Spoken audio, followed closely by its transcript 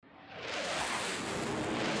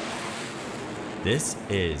This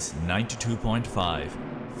is 92.5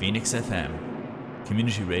 Phoenix FM,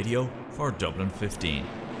 community radio for Dublin 15.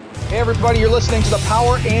 Hey everybody, you're listening to the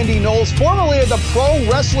Power Andy Knowles, formerly of the Pro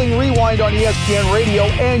Wrestling Rewind on ESPN Radio,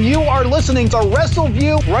 and you are listening to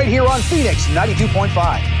WrestleView right here on Phoenix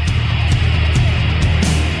 92.5.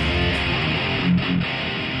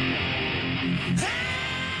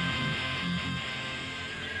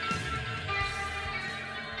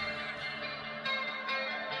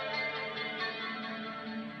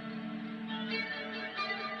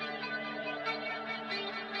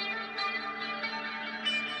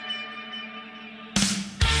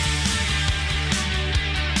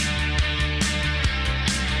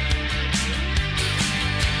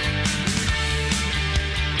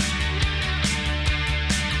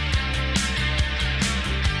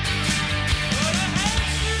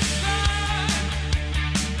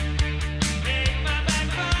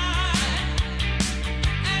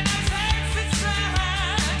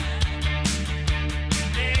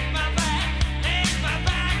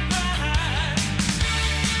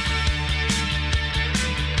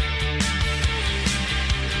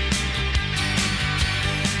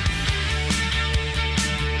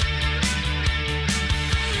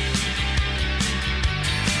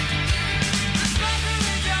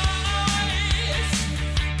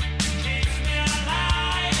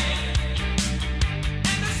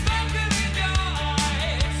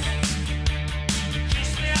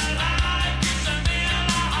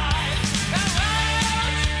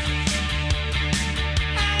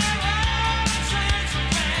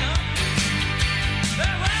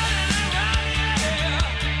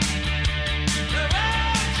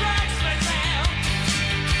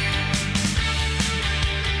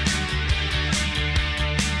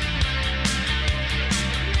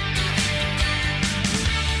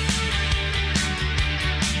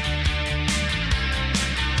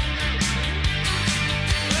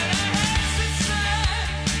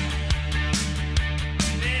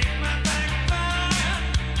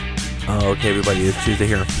 Okay, everybody, it's Tuesday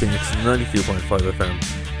here on Phoenix 92.5 FM.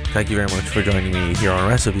 Thank you very much for joining me here on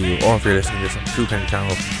WrestleView, or if you're listening to this on True Penny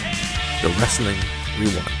Channel, the Wrestling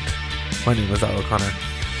Rewind. My name is Al O'Connor,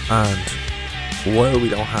 and while we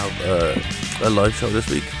don't have a live show this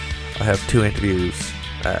week, I have two interviews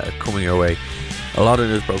coming your way. A lot of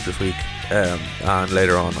news broke this week, and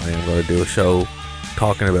later on I am going to do a show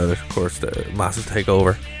talking about it. Of course, the massive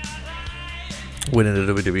takeover within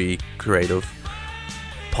the WWE creative.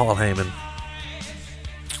 Paul Heyman,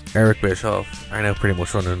 Eric Bischoff are now pretty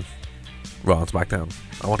much running Raw and SmackDown.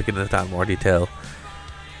 I want to get into that in more detail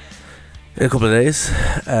in a couple of days,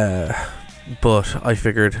 but I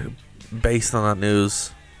figured, based on that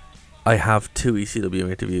news, I have two ECW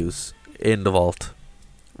interviews in the vault.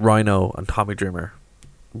 Rhino and Tommy Dreamer.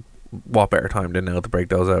 What better time than now to break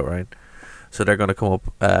those out, right? So they're going to come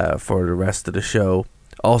up for the rest of the show.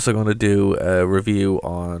 Also going to do a review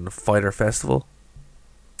on Fyter Festival,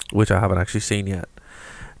 which I haven't actually seen yet,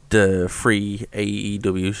 the free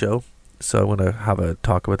AEW show. So I'm going to have a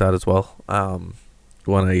talk about that as well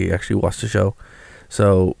when I actually watch the show.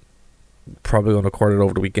 So probably going to record it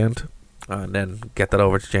over the weekend and then get that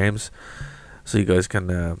over to James so you guys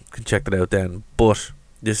can check that out then. But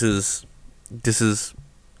this is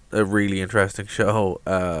a really interesting show.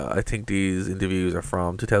 I think these interviews are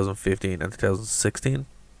from 2015 and 2016.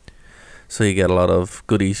 So you get a lot of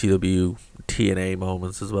good ECW TNA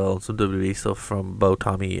moments as well, and some WWE stuff from both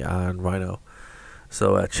Tommy and Rhino.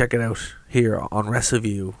 So check it out here on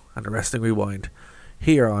WrestleView and the Wrestling Rewind,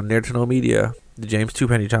 here on Near to No Media, the James Two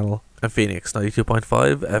Penny Channel, and Phoenix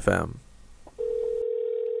 92.5 FM.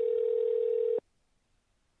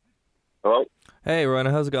 Hello? Hey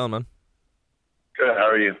Rhino, how's it going, man? Good, how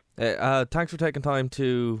are you? Hey, thanks for taking time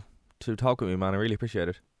to talk with me, man. I really appreciate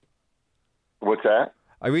it. What's that?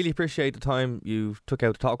 I really appreciate the time you took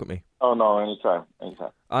out to talk with me. Oh, no, anytime.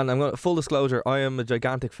 And I'm going full disclosure, I am a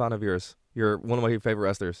gigantic fan of yours. You're one of my favourite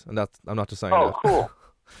wrestlers, and that's, I'm not just saying that. Oh, cool.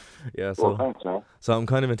 Yeah, cool, thanks, man. So I'm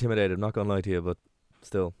kind of intimidated, I'm not going to lie to you, but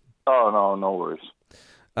still. Oh, no worries.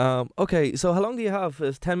 Okay, so how long do you have?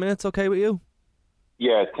 Is 10 minutes okay with you?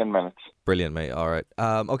 Yeah, 10 minutes. Brilliant, mate. All right.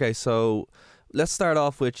 Okay, so let's start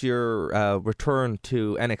off with your return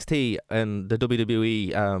to NXT and the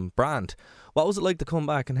WWE brand. What was it like to come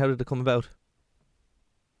back, and how did it come about?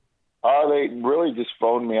 They really just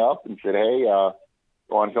phoned me up and said, hey, you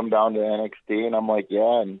want to come down to NXT? And I'm like,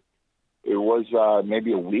 yeah. And it was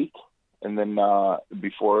maybe a week and then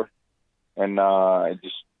before. And I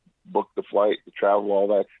just booked the flight, the travel, all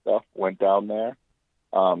that stuff, went down there.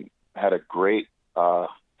 Had a great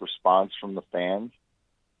response from the fans.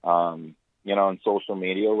 And social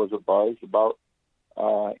media was a buzz about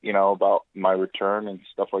about my return and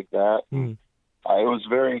stuff like that. Mm. It was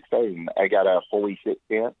very exciting. I got a holy shit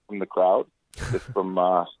chant from the crowd just from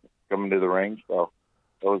coming to the ring. So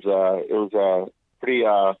it was pretty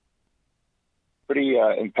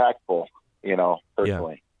impactful,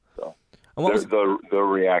 personally. So And what was the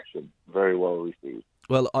reaction very well received.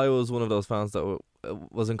 Well, I was one of those fans that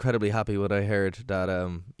was incredibly happy when I heard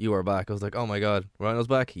that you were back. I was like, oh my God, Rhino's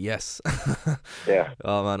back? Yes. Yeah.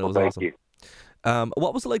 Oh man, it was thank awesome. you.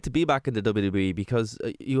 What was it like to be back in the WWE? Because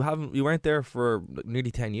you weren't there for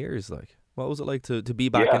nearly 10 years. Like, what was it like to be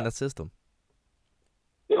back in that system?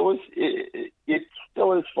 It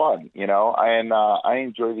still is fun, and I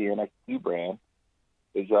enjoy the NXT brand.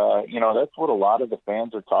 That's what a lot of the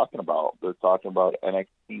fans are talking about. They're talking about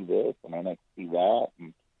NXT this and NXT that,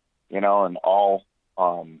 and and all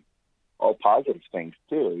positive things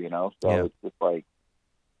too. So it's just like,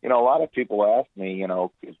 a lot of people ask me,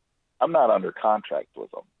 'cause I'm not under contract with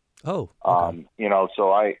them. Oh, okay.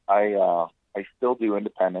 So I still do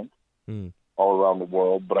independent all around the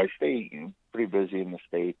world, but I stay pretty busy in the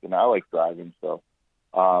States, and I like driving. So,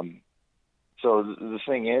 so the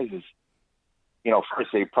thing is,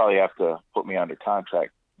 first they probably have to put me under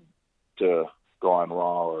contract to go on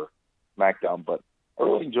Raw or SmackDown, but I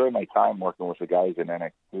really enjoy my time working with the guys in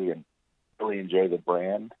NXT and really enjoy the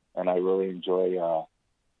brand, and I really enjoy,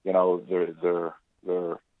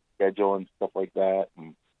 their schedule and stuff like that,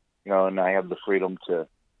 and and I have the freedom to,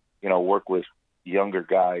 work with younger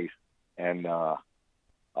guys and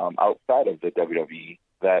outside of the WWE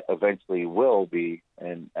that eventually will be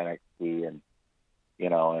in NXT and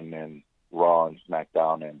and then Raw and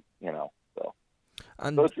SmackDown and so.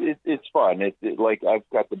 And So it's fun. It's like I've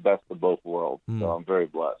got the best of both worlds, so I'm very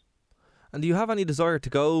blessed. And do you have any desire to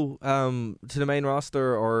go to the main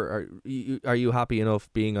roster, or are you happy enough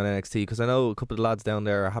being on NXT? Because I know a couple of lads down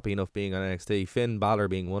there are happy enough being on NXT. Finn Balor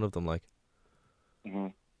being one of them, like. Mm-hmm.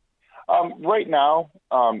 Right now,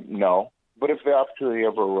 no. But if the opportunity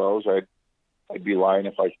ever arose, I'd be lying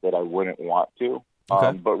if I said I wouldn't want to.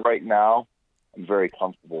 Okay. But right now, I'm very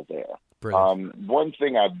comfortable there. Brilliant. One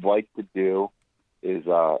thing I'd like to do is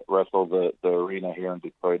wrestle the arena here in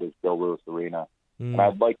Detroit, is Joe Louis Arena. And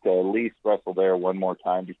I'd like to at least wrestle there one more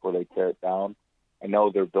time before they tear it down. I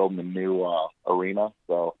know they're building a new arena,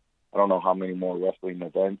 so I don't know how many more wrestling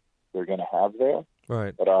events they're going to have there.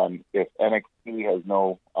 Right. But if NXT has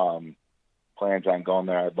no plans on going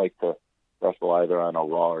there, I'd like to wrestle either on a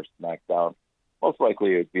Raw or SmackDown. Most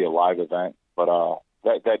likely it'd be a live event, but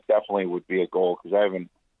that definitely would be a goal, because I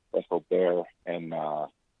haven't wrestled there in,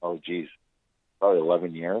 probably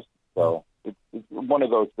 11 years. So it's one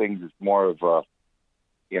of those things. It's more of a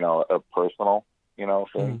personal,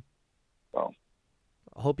 thing. So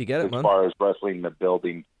I hope you get it, as man. far as wrestling the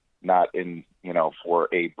building, not in, for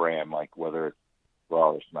a brand, like whether it's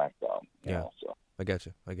Raw or SmackDown. So I get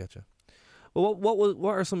you. Well,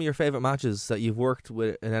 what are some of your favorite matches that you've worked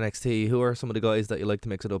with in NXT? Who are some of the guys that you like to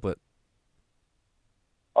mix it up with?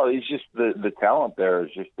 Oh, it's just the talent there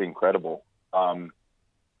is just incredible. I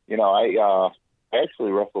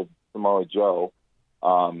actually wrestled Samoa Joe,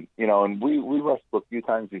 and we wrestled a few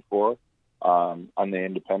times before on the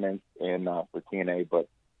independents and for TNA, but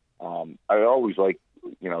I always like,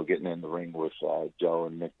 getting in the ring with Joe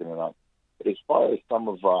and mixing it up. But as far as some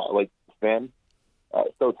of, like Finn,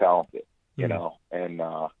 so talented, and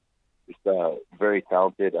just very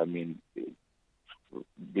talented. I mean,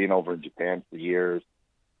 being over in Japan for years,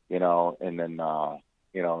 and then,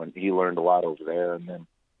 and he learned a lot over there, and then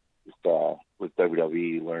just with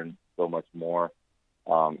WWE, he learned so much more.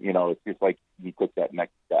 It's just like he took that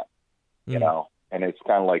next step, and it's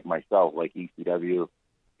kind of like myself, like ECW,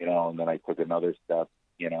 and then I took another step,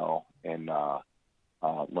 and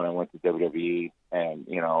when I went to WWE, and,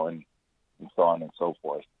 and so on and so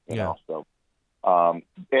forth, you know. So,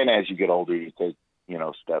 and as you get older, you take,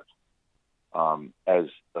 steps as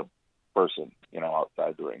a person,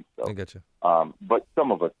 outside the ring. So, I get you. But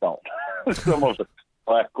some of us don't. Some of us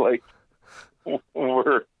act like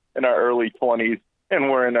we're in our early 20s and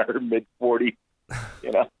we're in our mid 40s,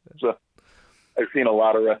 So I've seen a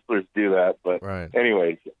lot of wrestlers do that. But right.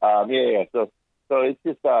 anyways, So it's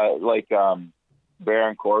just like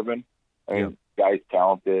Baron Corbin. I mean, guy's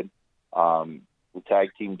talented. The tag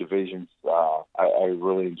team divisions, I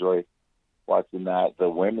really enjoy watching that. The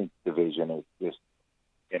women's division is just,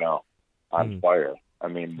 on fire. I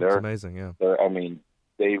mean, they're amazing. Yeah.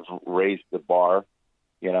 They've raised the bar,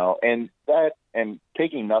 and that, and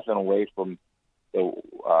taking nothing away from the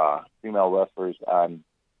female wrestlers on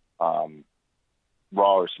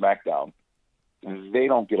Raw or SmackDown, they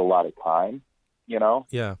don't get a lot of time,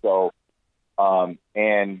 Yeah. So,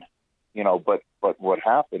 and but what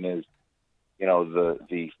happened is,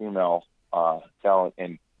 the female talent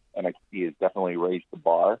in NXT has definitely raised the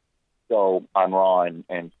bar. So on Raw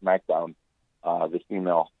and SmackDown, the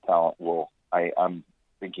female talent I'm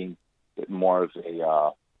thinking that more of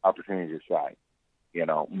a opportunity to shine,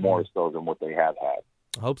 more so than what they have had.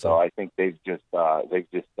 I hope So I think they've just set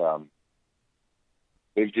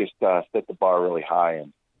the bar really high,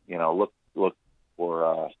 and look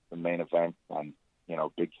for the main events on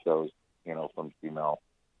big shows, from female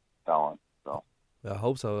talent. So I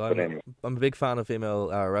hope so. anyway. I'm a big fan of female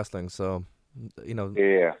wrestling, so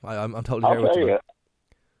Yeah, I'm totally I'll there with tell you. you,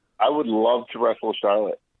 I would love to wrestle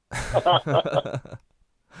Charlotte.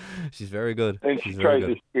 She's very good. And She's she very tries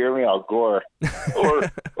good. to spear me, I'll gore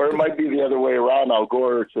her. or it might be the other way around. I'll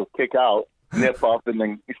gore her, she'll kick out, nip up, and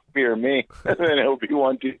then spear me. And then it'll be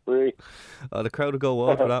 1, 2, 3. The crowd will go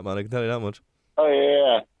wild for that, man. I can tell you that much. Oh,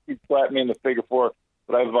 yeah. She slapped me in the figure 4.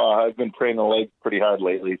 But I've been training the legs pretty hard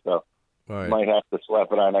lately, so All right. might have to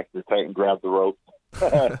slap it on extra tight and grab the rope.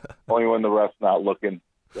 Only when the ref's not looking.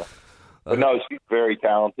 So. But no, she's very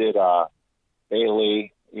talented.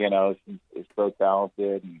 Bailey, is so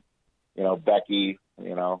talented. And, Becky,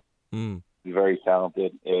 she's very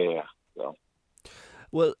talented. Yeah. So.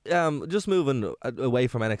 Well, just moving away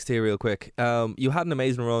from NXT real quick. You had an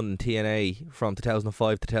amazing run in TNA from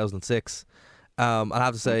 2005 to 2006. I'll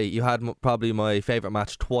have to say you had probably my favourite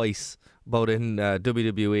match twice, both in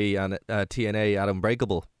WWE and TNA at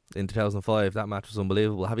Unbreakable in 2005. That match was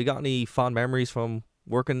unbelievable. Have you got any fond memories from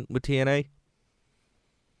working with TNA?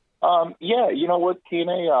 Yeah, you know what,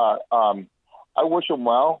 TNA, I wish them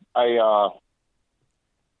well. I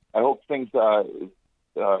hope things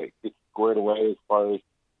get squared away as far as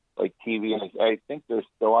like TV. And I think they're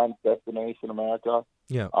still on Destination America.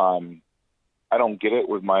 Yeah. I don't get it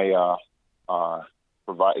with my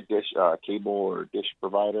cable or dish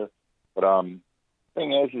provider, but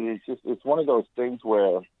thing is, it's one of those things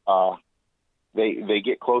where they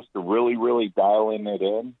get close to really, really dialing it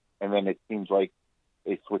in, and then it seems like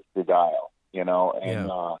they switch the dial, and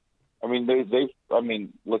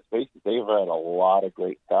let's face it, they've had a lot of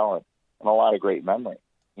great talent and a lot of great memory,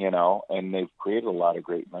 and they've created a lot of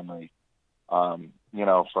great memories, from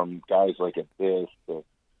guys like Abyss to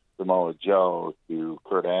Samoa Joe to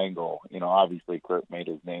Kurt Angle. Obviously Kurt made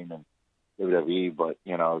his name in WWE, but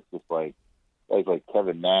it's just like guys like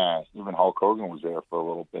Kevin Nash, even Hulk Hogan was there for a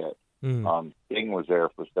little bit. Sting was there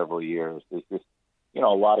for several years. It's just, a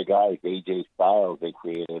lot of guys, AJ Styles they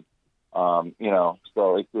created, so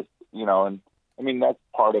it's just, and I mean, that's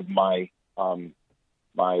part of my,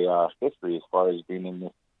 my history as far as being in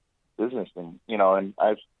this business. And, and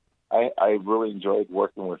I really enjoyed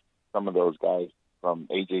working with some of those guys from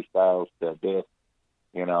AJ Styles to Abyss,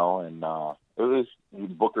 and it was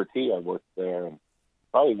Booker T. I worked there, and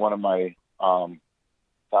probably one of my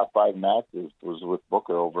top 5 matches was with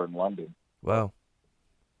Booker over in London. Wow.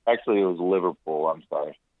 Actually, it was Liverpool. I'm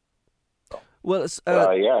sorry. Well, it's,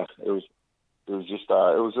 yeah, it was just it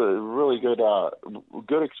was a really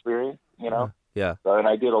good experience, Yeah. And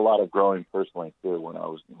I did a lot of growing personally too when I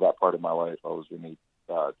was that part of my life. I was in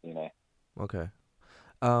TNA. Okay.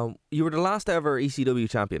 You were the last ever ECW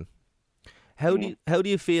champion. How do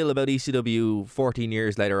you feel about ECW 14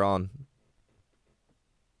 years later on?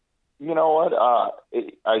 You know what?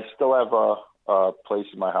 I still have a place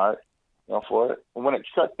in my heart, for it. When it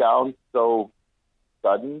shut down so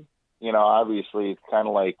sudden, obviously it's kind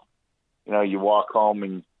of like, you walk home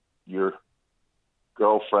and your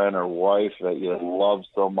girlfriend or wife that you love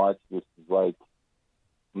so much just is like,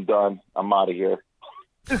 I'm done. I'm out of here.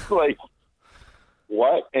 It's like,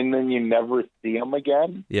 what? And then you never see them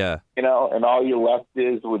again. Yeah. And all you're left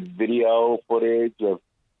is with video footage of,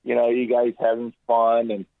 you guys having fun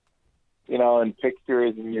and, and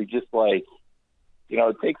pictures, and you're just like,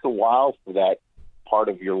 it takes a while for that part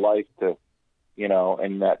of your life to,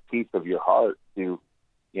 and that piece of your heart to,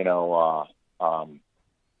 to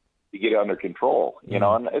get under control,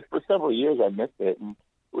 and for several years I missed it,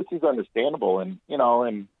 which is understandable. And,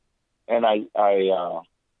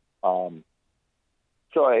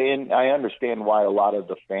 so I understand why a lot of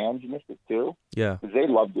the fans missed it too. Yeah. Because they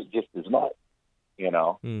loved it just as much,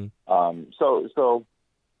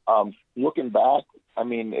 looking back, I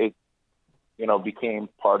mean, it, became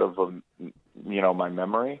part of, my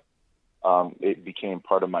memory. It became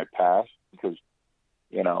part of my past because,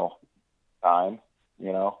 time,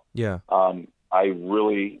 Yeah. I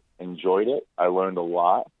really enjoyed it. I learned a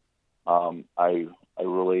lot. I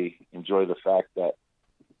really enjoy the fact that,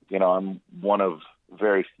 I'm one of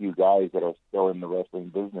very few guys that are still in the wrestling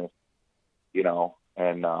business,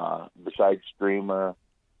 and besides Streamer,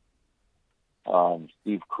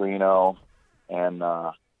 Steve Corino, and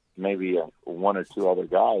maybe one or two other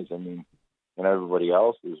guys. I mean, and everybody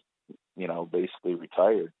else is, basically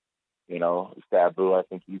retired. Sabu, I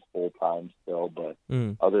think he's full time still, but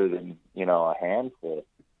other than a handful,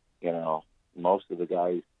 most of the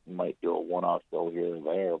guys might do a one-off show here or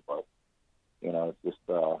there. But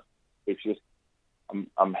it's just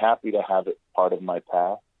I'm happy to have it part of my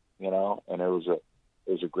past, and it was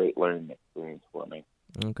a great learning experience for me.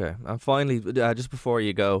 Okay, and finally, just before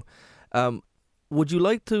you go, would you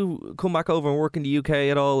like to come back over and work in the UK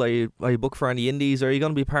at all? Are you booked for any indies? Or are you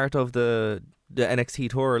going to be part of the NXT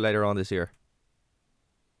tour later on this year?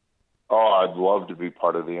 Oh, I'd love to be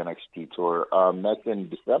part of the NXT tour. That's in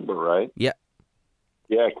December, right? Yeah.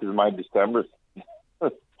 Yeah, because my December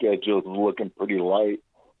schedule is looking pretty light.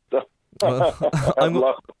 So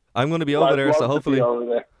Well, I'm going to be over there, so hopefully. Over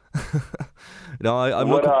there. No, I'm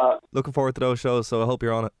looking forward to those shows, so I hope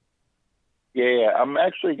you're on it. Yeah, I'm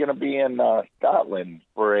actually going to be in Scotland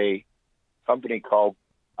for a company called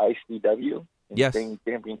ICW, Insane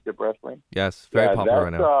Championship Wrestling. Yes, very popular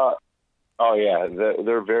right now. Oh yeah,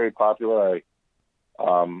 they're very popular.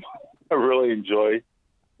 I really enjoy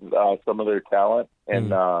some of their talent,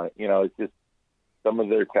 and it's just some of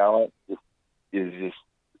their talent is just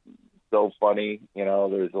so funny.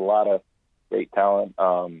 There's a lot of great talent.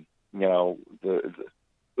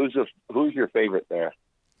 Who's your favorite there?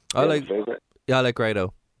 I like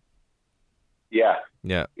Grado. Yeah.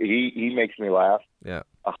 Yeah. He makes me laugh. Yeah.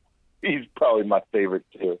 He's probably my favorite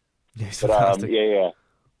too. He's fantastic.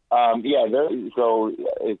 So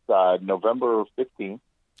it's November 15th.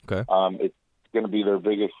 Okay. It's going to be their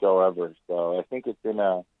biggest show ever. So I think it's in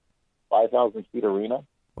a 5,000 seat arena.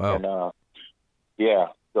 Wow. And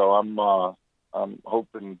so I'm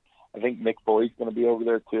hoping. I think Mick Foley's going to be over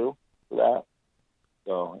there too for that.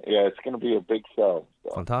 So yeah, it's going to be a big show.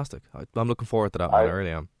 So. Fantastic. I'm looking forward to that one. I really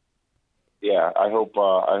am. Yeah, I hope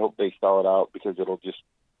they sell it out, because it'll just,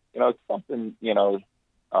 it's something,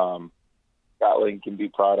 Scotland can be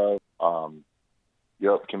proud of.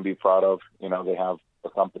 Europe can be proud of. They have a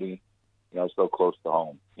company, so close to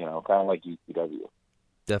home, kind of like ECW.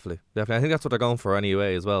 Definitely. I think that's what they're going for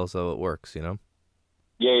anyway as well, so it works, Yeah,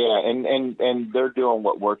 and they're doing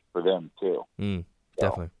what works for them too.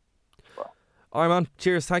 Definitely. All right, man.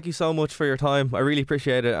 Cheers. Thank you so much for your time. I really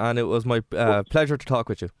appreciate it, and it was my pleasure to talk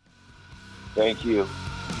with you. Thank you.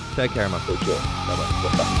 Take care, man. Take care.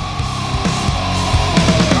 Bye-bye. Bye-bye.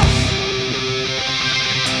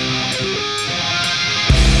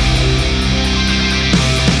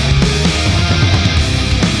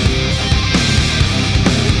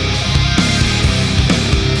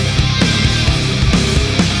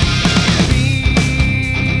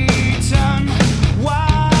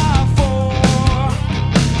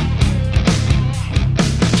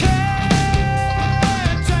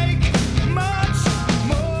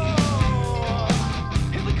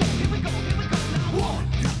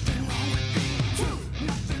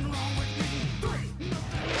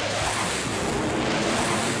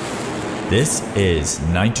 This is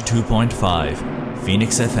 92.5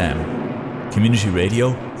 Phoenix FM, community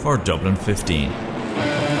radio for Dublin 15.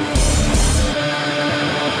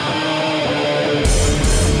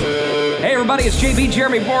 Hey everybody, it's JB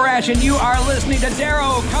Jeremy Borash, and you are listening to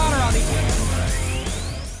Darrow O'Connor on the...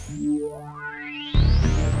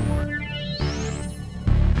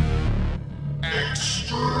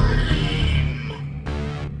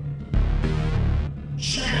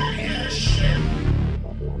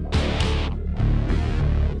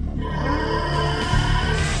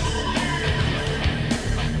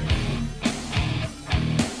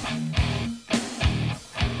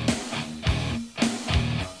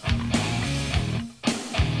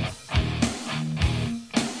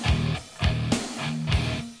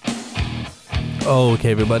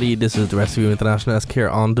 Okay, everybody, this is the Rest of You International Desk here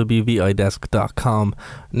on WVIDesk.com.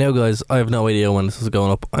 Now, guys, I have no idea when this is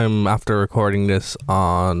going up. I'm after recording this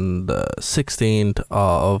on the 16th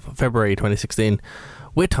of February 2016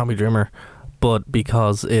 with Tommy Dreamer, but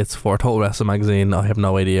because it's for Total Wrestling Magazine, I have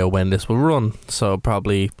no idea when this will run, so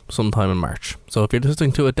probably sometime in March. So if you're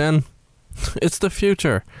listening to it then, it's the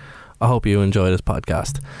future. I hope you enjoy this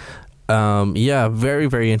podcast. Very,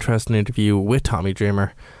 very interesting interview with Tommy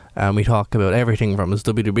Dreamer. We talk about everything from his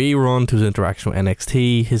WWE run to his interaction with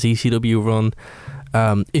NXT, his ECW run,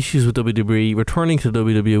 issues with WWE, returning to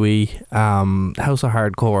WWE, House of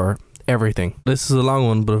Hardcore, everything. This is a long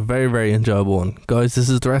one, but a very, very enjoyable one. Guys, this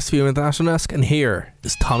is the Rest of You International Desk, and here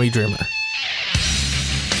is Tommy Dreamer.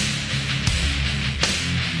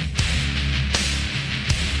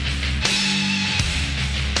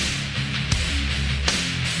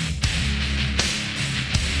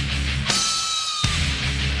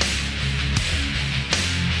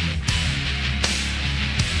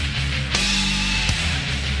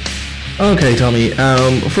 Okay, Tommy.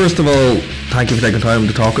 First of all, thank you for taking time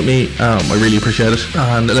to talk with me. I really appreciate it.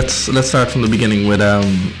 And let's start from the beginning with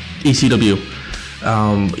ECW.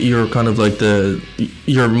 You're kind of like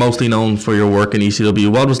you're mostly known for your work in ECW.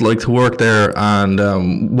 What was it like to work there,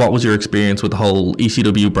 and what was your experience with the whole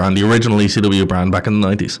ECW brand, the original ECW brand back in the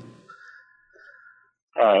 90s?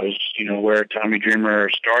 It was, where Tommy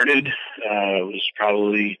Dreamer started. It was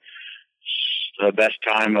probably the best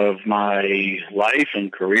time of my life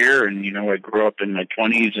and career. And, I grew up in my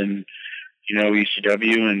 20s and,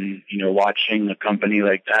 ECW and, watching a company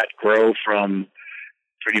like that grow from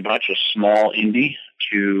pretty much a small indie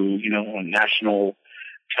to, on national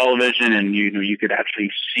television. And, you could actually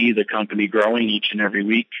see the company growing each and every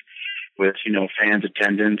week with, fans'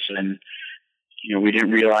 attendance. And, we didn't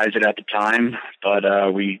realize it at the time,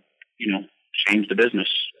 but we, changed the business.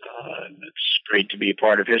 It's great to be a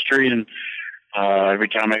part of history. And every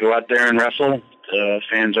time I go out there and wrestle, the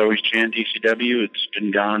fans always chant ECW. It's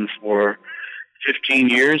been gone for 15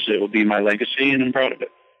 years. It will be my legacy, and I'm proud of it.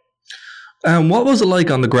 What was it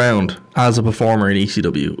like on the ground as a performer in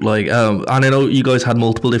ECW? Like, and I know you guys had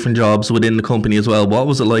multiple different jobs within the company as well. What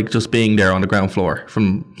was it like just being there on the ground floor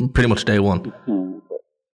from pretty much day one?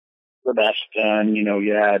 The best. And,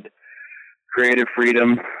 you had creative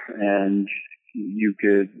freedom, and you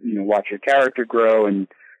could, watch your character grow and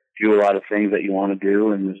do a lot of things that you want to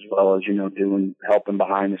do. And as well as, helping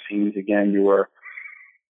behind the scenes. Again, you were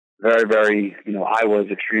very, very, I was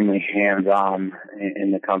extremely hands-on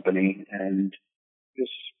in the company, and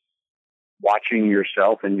just watching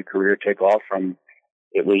yourself and your career take off from,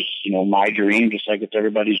 it was, my dream, just like it's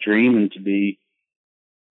everybody's dream, and to be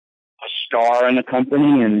a star in the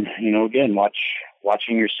company. And, again,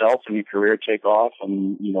 watching yourself and your career take off,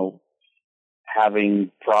 and, having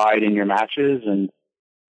pride in your matches and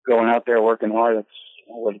going out there working hard. That's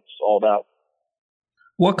what it's all about.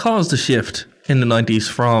 What caused the shift in the 90s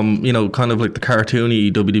from, kind of like the cartoony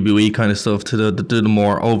WWE kind of stuff to the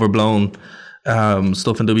more overblown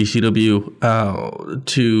stuff in WCW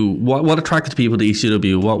to what attracted people to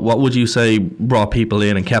ECW? What would you say brought people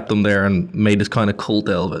in and kept them there and made this kind of cult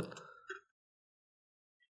of it?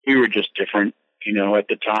 We were just different, at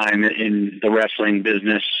the time in the wrestling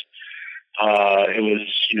business. It was,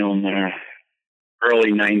 in the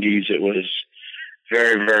early 90s, it was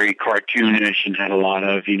very, very cartoonish and had a lot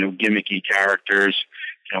of, gimmicky characters.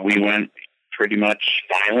 We went pretty much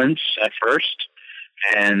violence at first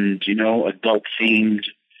and, adult-themed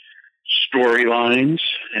storylines,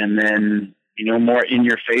 and then, more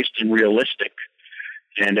in-your-face and realistic.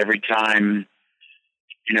 And every time,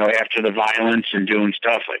 after the violence and doing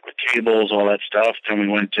stuff like with tables, all that stuff, then we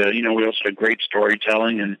went to, we also had great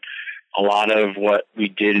storytelling, and a lot of what we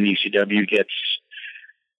did in ECW gets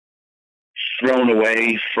thrown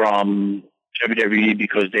away from WWE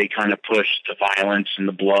because they kind of pushed the violence and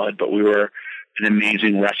the blood. But we were an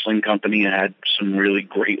amazing wrestling company and had some really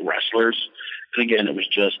great wrestlers. And again, it was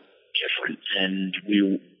just different. And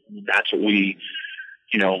that's what we,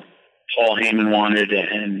 Paul Heyman wanted,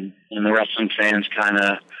 and the wrestling fans kind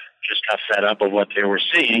of just got fed up of what they were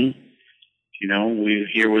seeing.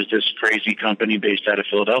 Here was this crazy company based out of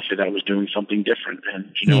Philadelphia that was doing something different.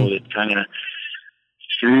 And, it kind of,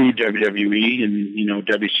 through WWE and,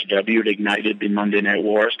 WCW, it ignited the Monday Night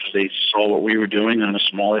Wars because they saw what we were doing on a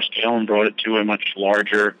smaller scale and brought it to a much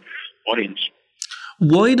larger audience.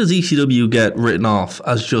 Why does ECW get written off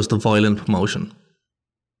as just a violent promotion?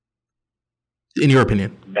 In your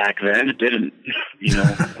opinion? Back then, it didn't.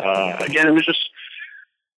 Again, it was just,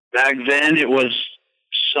 back then it was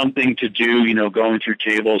something to do, going through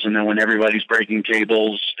tables, and then when everybody's breaking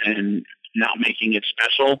tables and not making it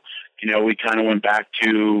special, we kind of went back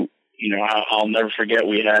to, I'll never forget,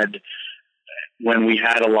 when we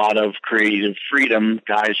had a lot of creative freedom,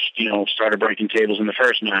 guys, started breaking tables in the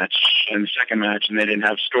first match and the second match, and they didn't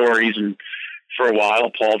have stories. And for a while,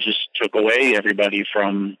 Paul just took away everybody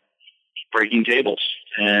from breaking tables,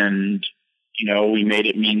 and, we made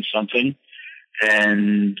it mean something.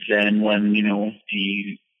 And then when,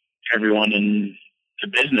 everyone in the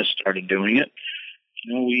business started doing it,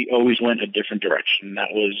 we always went a different direction.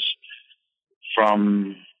 That was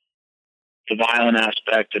from the violent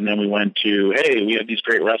aspect, and then we went to, hey, we have these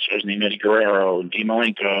great wrestlers named Eddie Guerrero, and Dean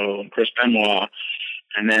Malenko, and Chris Benoit.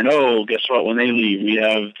 And then, guess what? When they leave, we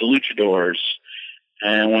have the Luchadors.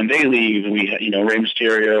 And when they leave, we have, Rey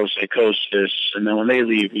Mysterio, Psychosis. And then when they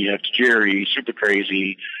leave, we have Tajiri, Super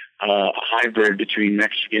Crazy, a hybrid between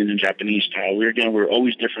Mexican and Japanese style. We're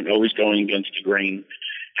always different, always going against the grain.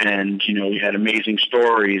 And, we had amazing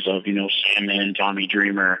stories of, Sandman, Tommy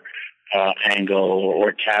Dreamer, Angle,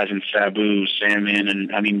 or Taz and Sabu,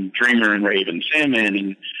 Dreamer and Raven, Sandman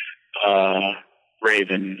and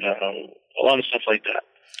Raven, a lot of stuff like that.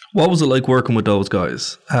 What was it like working with those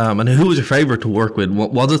guys? And who was your favorite to work with?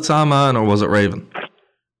 Was it Sandman or was it Raven?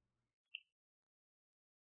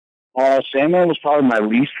 Sandman was probably my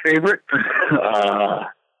least favorite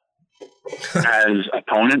as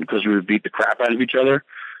opponent, because we would beat the crap out of each other.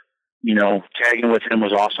 You know, tagging with him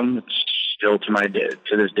was awesome. It's still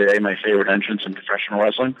to this day my favorite entrance in professional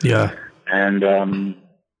wrestling. Yeah. And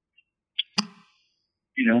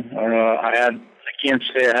you know, I can't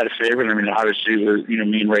say I had a favorite. I mean, obviously,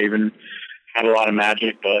 me and Raven had a lot of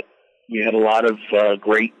magic, but we had a lot of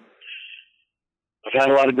great. I've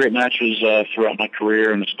had a lot of great matches throughout my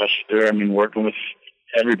career, and especially there. I mean, working with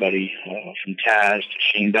everybody from Taz to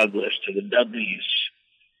Shane Douglas to the Dudleys,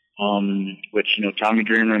 which, you know, Tommy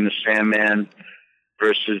Dreamer and the Sandman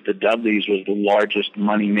versus the Dudleys was the largest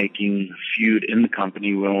money-making feud in the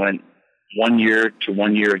company. We went 1 year to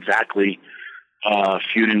 1 year exactly,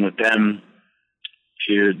 feuding with them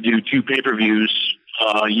to do 2 pay-per-views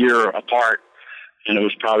a year apart, and it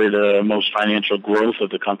was probably the most financial growth of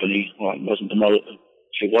the company. Well, it wasn't the most;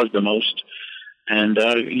 it was the most. And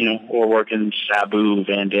you know, we're working Sabu,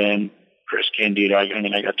 Van Dam, Chris Candido. I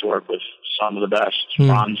mean, I got to work with some of the best.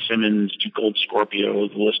 Ron Simmons, Too Cold Scorpio.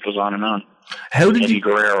 The list goes on and on. How did Eddie you?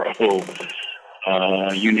 Guerrero,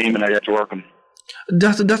 you name it, I got to work them.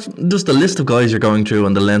 That's just the list of guys you're going through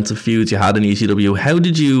and the length of feuds you had in ECW. How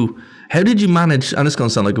did you manage, and it's going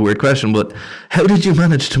to sound like a weird question, but how did you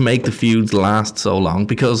manage to make the feuds last so long?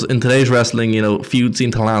 Because in today's wrestling, you know, feuds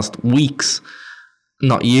seem to last weeks,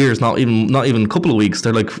 not years, not even a couple of weeks.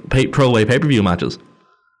 They're like throwaway pay-per-view matches.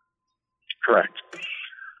 Correct.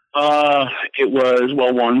 It was,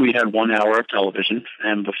 well, we had 1 hour of television,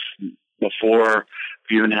 and before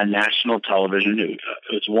we even had national television, it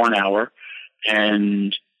was 1 hour.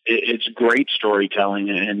 And it's great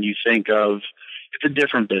storytelling, and you think of, it's a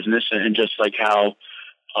different business, and just like how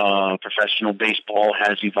professional baseball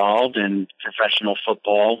has evolved and professional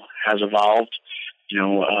football has evolved, you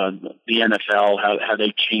know, the NFL, how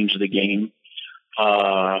they changed the game.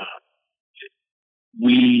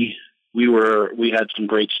 We had some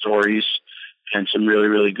great stories and some really,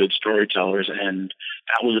 really good storytellers, and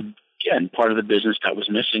that was, again, part of the business that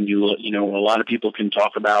was missing. You know, a lot of people can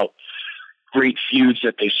talk about great feuds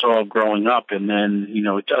that they saw growing up, and then, you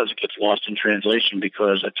know, it gets lost in translation,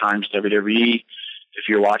 because at times WWE, if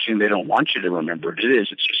you're watching, they don't want you to remember it. It's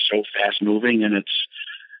just so fast moving, and it's,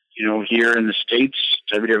 you know, here in the States,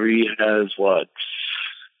 WWE has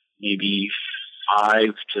maybe 5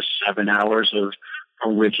 to 7 hours of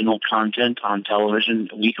original content on television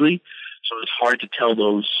weekly, so it's hard to tell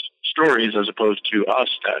those stories as opposed to us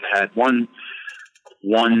that had one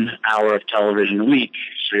hour of television a week,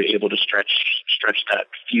 so you're able to stretch that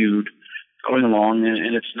feud going along,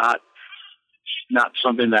 and it's not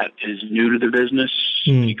something that is new to the business,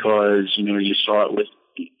 because, you know, you saw it with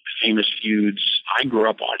famous feuds I grew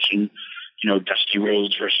up watching, you know, Dusty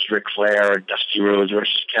Rhodes versus Ric Flair, Dusty Rhodes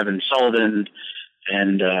versus Kevin Sullivan,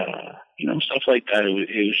 and you know, stuff like that. It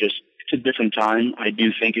was just, it's a different time. I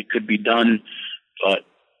do think it could be done, but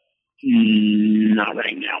not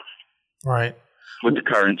right now. Right. With the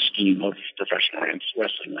current scheme of professional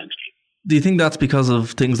wrestling landscape. Do you think that's because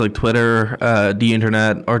of things like Twitter, the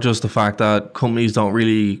internet, or just the fact that companies don't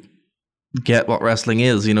really get what wrestling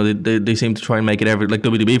is? You know, they seem to try and make it like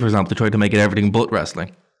WWE, for example, they try to make it everything but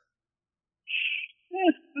wrestling.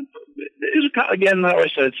 Again, like I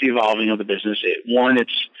said, it's the evolving of the business.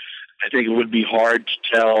 I think it would be hard to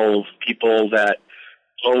tell people that,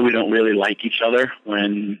 oh, we don't really like each other,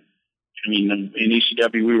 when, I mean, in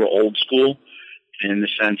ECW, we were old school, in the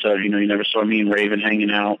sense of, you know, you never saw me and Raven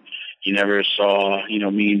hanging out. You never saw, you know,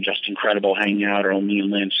 me and Just Incredible hanging out, or me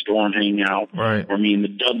and Lance Storm hanging out, right, or me and the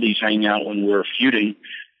Dudleys hanging out when we were feuding.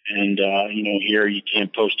 And, you know, here you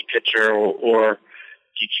can't post a picture, or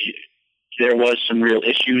there was some real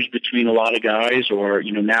issues between a lot of guys, or,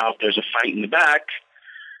 you know, now if there's a fight in the back,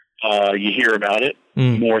 you hear about it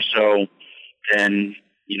more so than,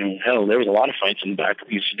 you know, hell, there was a lot of fights in the back of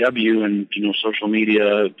ECW, and, you know, social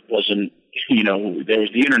media wasn't, you know, there was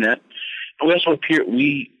the internet. But we also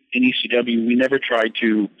in ECW, we never tried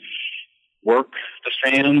to work the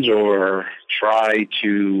fans or try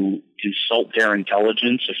to insult their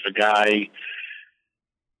intelligence. If a guy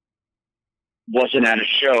wasn't at a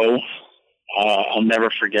show, I'll never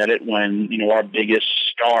forget it when, you know, our biggest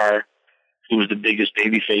star, who was the biggest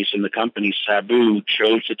babyface in the company, Sabu,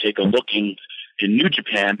 chose to take a looking in New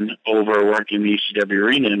Japan over working the ECW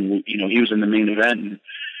arena, and, you know, he was in the main event, and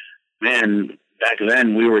man, back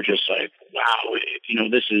then we were just like, wow, you know,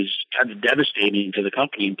 that's devastating to the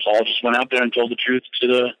company. And Paul just went out there and told the truth to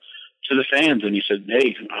to the fans, and he said,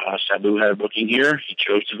 hey, Sabu had a booking here. He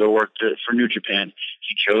chose to go work for New Japan.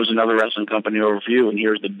 He chose another wrestling company over for you, and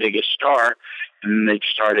here's the biggest star. And they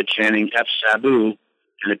started chanting F Sabu,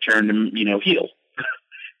 and it turned him, heel.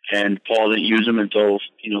 And Paul didn't use him until,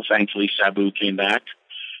 thankfully Sabu came back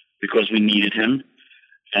because we needed him.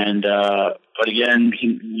 And but again,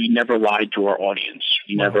 we never lied to our audience.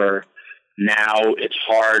 We never. Now it's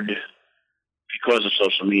hard because of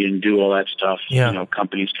social media and do all that stuff. Yeah.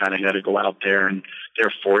 Companies kind of got to go out there and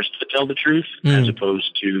they're forced to tell the truth as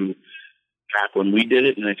opposed to back when we did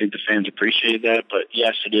it. And I think the fans appreciated that. But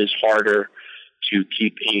yes, it is harder to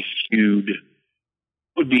keep a feud.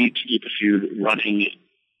 Would be to keep a feud running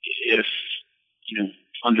if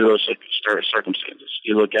under those circumstances.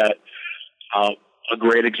 You look at a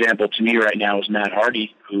great example to me right now is Matt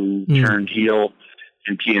Hardy, who turned heel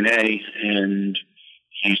in TNA, and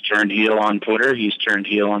he's turned heel on Twitter, he's turned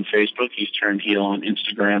heel on Facebook, he's turned heel on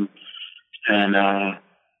Instagram, and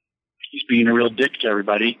he's being a real dick to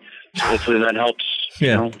everybody. So hopefully that helps,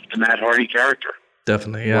 the Matt Hardy character.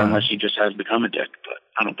 Definitely, yeah. Or unless he just has become a dick, but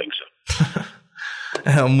I don't think so.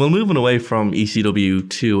 Well, moving away from ECW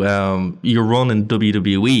to your run in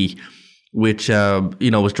WWE, which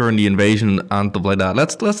was during the Invasion and stuff like that.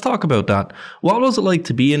 Let's talk about that. What was it like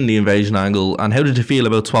to be in the Invasion angle, and how did you feel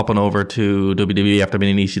about swapping over to WWE after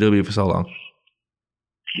being in ECW for so long?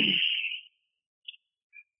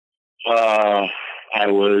 I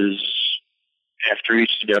was, after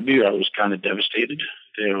ECW, I was kind of devastated.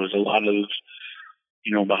 There was a lot of,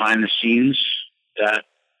 behind the scenes that,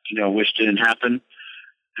 wish didn't happen.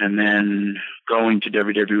 And then going to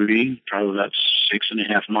WWE, probably about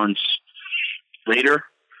 6.5 months later,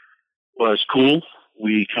 was cool.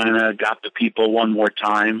 We kind of got the people one more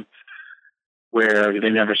time where they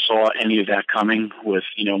never saw any of that coming with,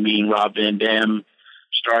 me and Rob Van Dam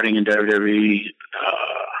starting in WWE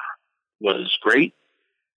was great.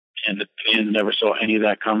 And the fans never saw any of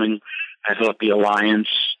that coming. I thought the alliance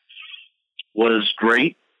was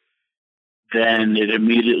great. Then it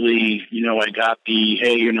immediately, I got the,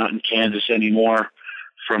 hey, you're not in Kansas anymore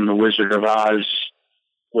from the Wizard of Oz,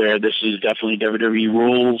 where this is definitely WWE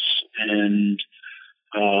rules. And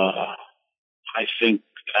I think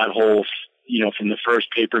that whole, from the first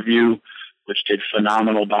pay-per-view, which did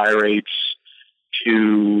phenomenal buy rates,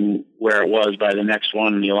 to where it was by the next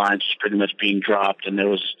one, and the alliance was pretty much being dropped. And there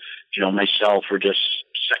was, myself were just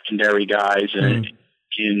secondary guys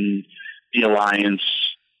in the alliance,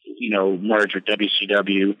 merge with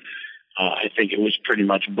WCW. I think it was pretty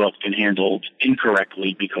much booked and handled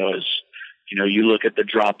incorrectly because, you look at the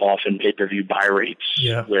drop off in pay-per-view buy rates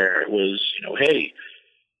where it was, hey,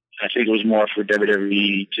 I think it was more for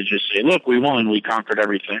WWE to just say, look, we won, we conquered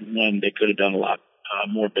everything, when they could have done a lot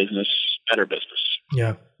more business, better business.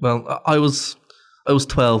 Yeah. Well, I was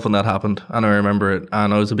 12 when that happened, and I remember it,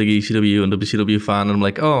 and I was a big ECW and WCW fan, and I'm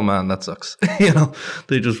like, oh man, that sucks.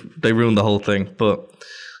 They ruined the whole thing. But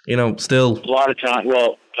still a lot of time.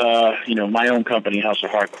 Well, my own company, House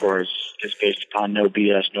of Hardcore, is based upon no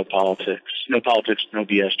BS, no politics, no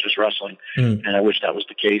BS, just wrestling. And I wish that was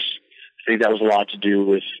the case. I think that was a lot to do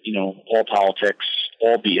with, all politics,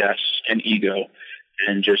 all BS, and ego,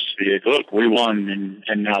 and just be like, look, we won,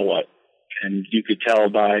 and now what? And you could tell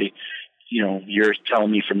by, you're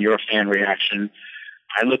telling me from your fan reaction.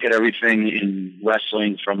 I look at everything in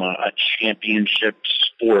wrestling from a championship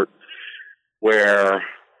sport where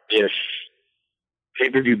if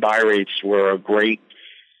pay-per-view buy rates were a great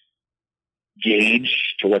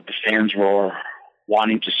gauge to what the fans were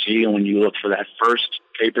wanting to see, and when you look for that first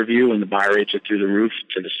pay-per-view and the buy rates are through the roof,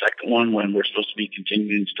 to the second one when we're supposed to be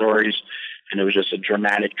continuing stories and it was just a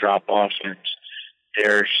dramatic drop-off, and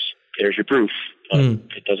there's your proof. But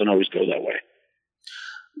it doesn't always go that way.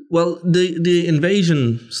 Well, the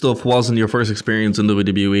Invasion stuff wasn't your first experience in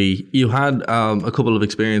WWE. You had a couple of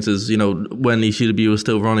experiences, when ECW was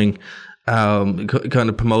still running, kind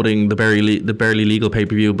of promoting the barely legal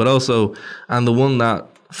pay-per-view, but also, and the one that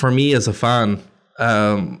for me as a fan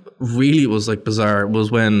really was like bizarre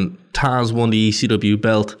was when Taz won the ECW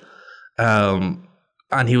belt,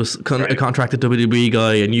 and he was a contracted WWE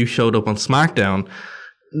guy, and you showed up on SmackDown.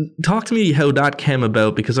 Talk to me how that came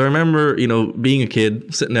about, because I remember, being a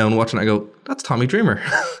kid, sitting down and watching it, I go, that's Tommy Dreamer.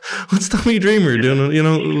 What's Tommy Dreamer doing? It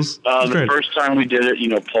was the first time we did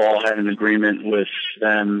it, Paul had an agreement with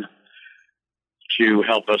them to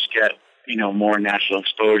help us get, more national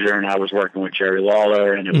exposure, and I was working with Jerry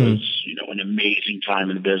Lawler, and it was, an amazing time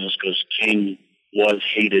in the business because King was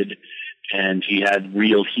hated, and he had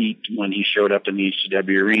real heat when he showed up in the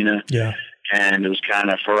ECW arena. Yeah. And it was kind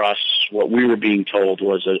of, for us, what we were being told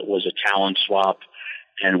was a talent swap,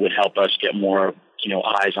 and would help us get more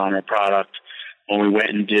eyes on our product. When we went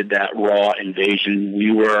and did that Raw invasion,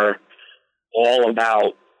 we were all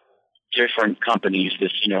about different companies.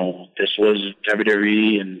 This was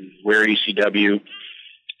WWE and we're ECW.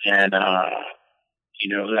 And,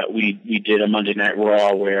 that we did a Monday Night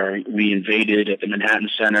Raw where we invaded at the Manhattan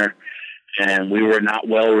Center, and we were not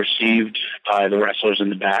well received by the wrestlers in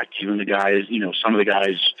the back, even the guys, some of the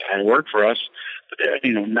guys had worked for us, but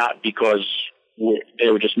not because they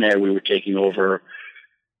were just mad we were taking over,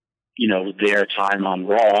 their time on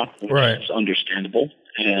Raw, which is understandable.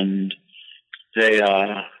 And they,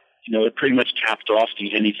 it pretty much capped off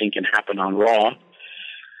the anything can happen on Raw.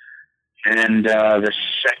 And the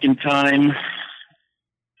second time,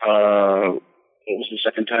 what was the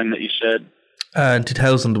second time that you said? In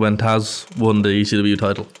 2000, when Taz won the ECW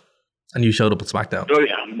title, and you showed up at SmackDown. Oh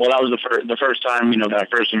yeah, well that was the first time, that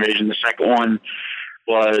first invasion. The second one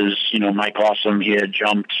was, Mike Awesome. He had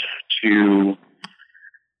jumped to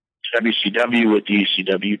WCW with the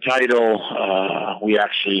ECW title. We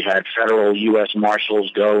actually had federal U.S.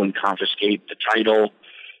 Marshals go and confiscate the title,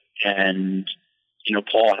 and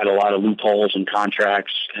Paul had a lot of loopholes and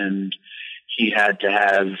contracts, and he had to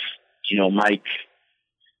have, Mike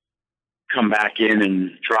come back in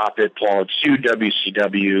and drop it. Paul had sued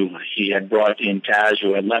WCW. He had brought in Taz,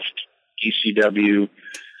 who had left ECW,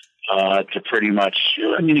 to pretty much,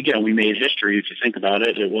 again, we made history if you think about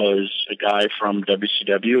it. It was a guy from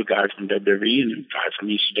WCW, a guy from WWE, and a guy from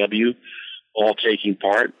ECW all taking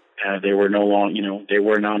part. They were no longer, they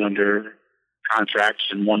were not under contracts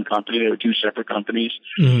in one company. They were two separate companies.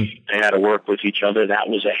 Mm-hmm. They had to work with each other. That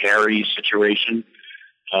was a hairy situation.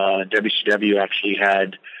 WCW actually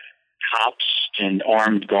had cops and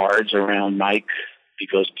armed guards around Mike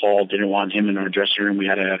because Paul didn't want him in our dressing room. We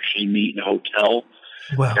had to actually meet in a hotel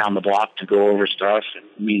down the block to go over stuff.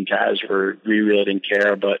 And me and Taz we really didn't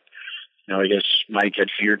care, but I guess Mike had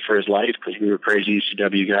feared for his life because we were crazy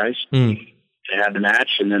ECW guys. Mm. They had the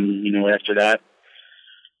match, and then after that,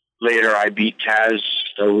 later I beat Taz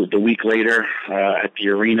the week later at the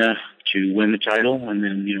arena to win the title, and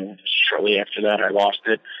then shortly after that I lost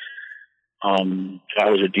it. That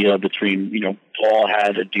was a deal between Paul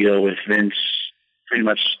had a deal with Vince pretty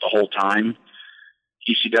much the whole time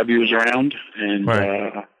ECW was around, and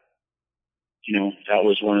that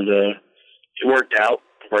was one of the. It worked out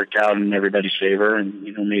in everybody's favor, and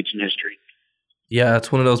made some history. Yeah,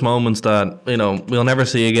 it's one of those moments that we'll never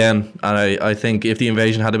see again. And I think if the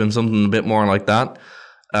invasion had been something a bit more like that,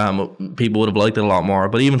 people would have liked it a lot more.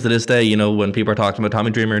 But even to this day, when people are talking about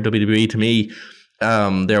Tommy Dreamer and WWE, to me,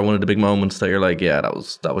 they're one of the big moments that you're like, yeah, that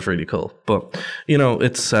was really cool. But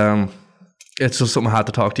it's just something I had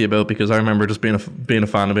to talk to you about because I remember just being a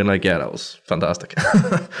fan and being like, yeah, that was fantastic.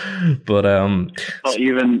 But well,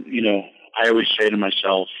 even I always say to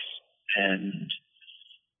myself, and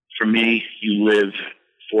for me, you live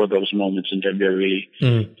for those moments in WWE.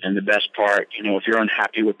 Mm. And the best part, if you're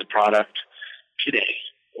unhappy with the product today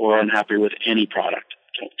or unhappy with any product,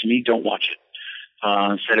 to me, don't watch it.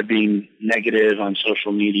 Instead of being negative on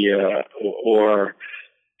social media or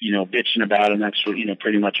bitching about it, and that's what,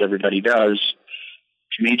 pretty much everybody does.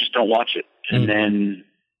 To me, just don't watch it. And then,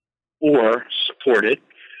 or support it.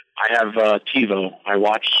 I have TiVo. I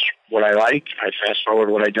watch what I like. I fast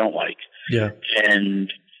forward what I don't like. Yeah.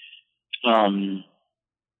 And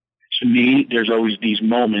to me, there's always these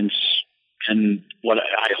moments, and what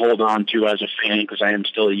I hold on to as a fan, because I am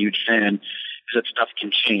still a huge fan, is that stuff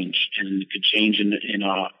can change, and it could change in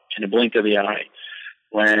a blink of the eye.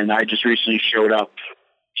 When I just recently showed up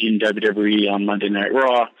in WWE on Monday Night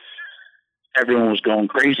Raw, everyone was going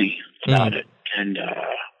crazy about it. And,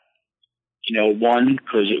 one,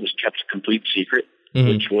 because it was kept a complete secret,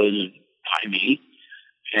 which was by me.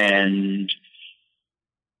 And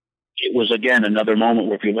it was, again, another moment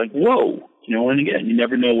where people were like, whoa, and again, you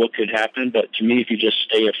never know what could happen. But to me, if you just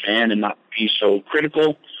stay a fan and not be so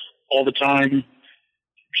critical all the time,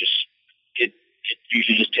 you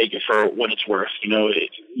should just take it for what it's worth.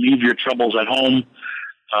 Leave your troubles at home,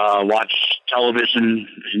 watch television,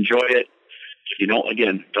 enjoy it. If you don't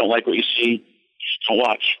like what you see, just don't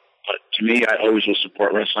watch. But to me, I always will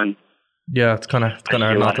support wrestling. Yeah, it's kind of I see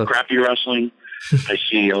a lot of crappy wrestling. I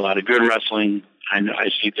see a lot of good wrestling. I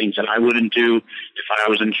see things that I wouldn't do if I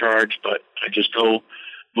was in charge, but I just go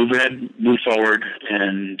move ahead, move forward,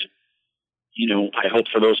 and I hope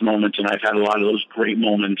for those moments, and I've had a lot of those great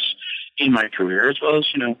moments in my career, as well as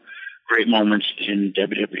great moments in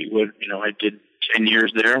WWE. I did 10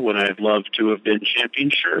 years there. Would I have loved to have been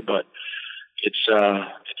champion? Sure, but it's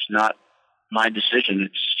not my decision.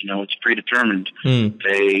 It's predetermined.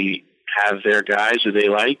 They have their guys who they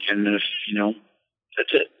like, and if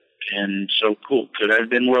that's it. And so, cool. Could I have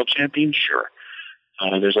been world champion? Sure.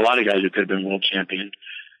 There's a lot of guys who could have been world champion,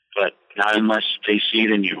 but not unless they see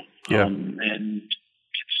it in you. Yeah. And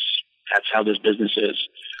that's how this business is.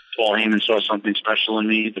 Paul Heyman saw something special in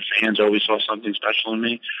me. The fans always saw something special in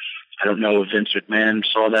me. I don't know if Vince McMahon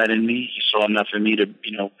saw that in me. He saw enough in me to,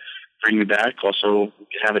 bring me back. Also,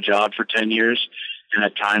 have a job for 10 years, and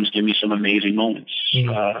at times give me some amazing moments.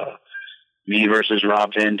 Me versus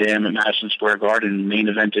Rob Van Dam at Madison Square Garden, main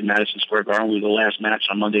event at Madison Square Garden. We were the last match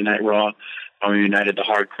on Monday Night Raw. We united the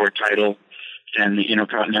hardcore title and the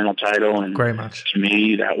Intercontinental title. And great match. To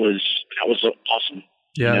me, that was awesome.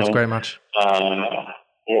 Yeah, it was a great match.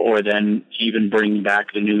 Or then even bringing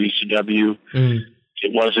back the new ECW.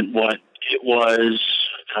 It wasn't what it was,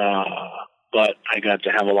 but I got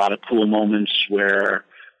to have a lot of cool moments where,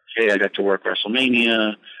 hey, I got to work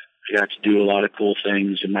WrestleMania. I got to do a lot of cool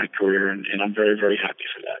things in my career, and I'm very, very happy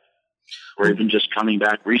for that. Or even just coming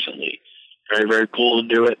back recently. Very, very cool to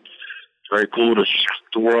do it. Very cool to shock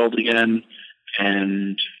the world again.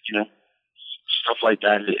 And, stuff like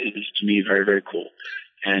that is to me very, very cool.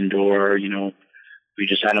 And, we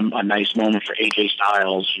just had a nice moment for AJ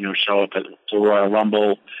Styles, show up at the Royal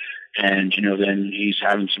Rumble. And, then he's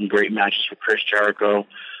having some great matches for Chris Jericho.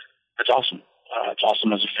 That's awesome. It's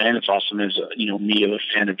awesome as a fan. It's awesome as, me as a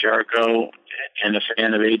fan of Jericho and a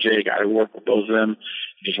fan of AJ. I work with both of them.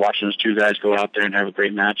 Just watching those two guys go out there and have a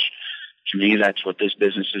great match. To me, that's what this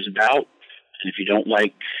business is about. And if you don't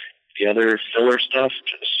like the other filler stuff,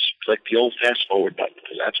 just click the old fast forward button,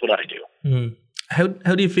 because that's what I do.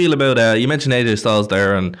 How do you feel about, you mentioned AJ Styles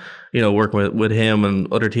there and, working with him and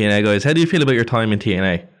other TNA guys. How do you feel about your time in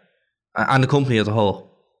TNA and the company as a whole?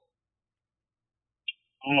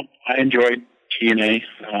 I enjoyed TNA.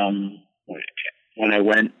 When I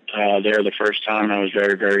went there the first time, I was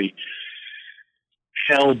very, very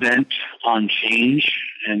hell-bent on change.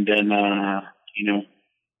 And then, I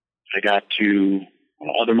got to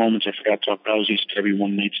other moments I forgot to talk about was ECW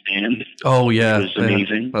One Night Stand. Oh, yeah. It was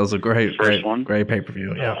amazing. That was a great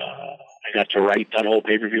pay-per-view, yeah. I got to write that whole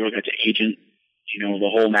pay-per-view. I got to agent, the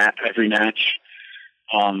whole every match.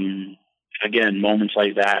 Again, moments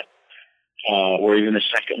like that. Or even the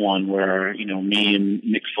second one where, me and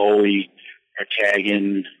Mick Foley are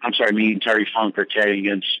tagging, me and Terry Funk are tagging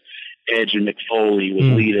against Edge and Mick Foley with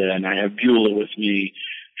Lita, and I have Beulah with me,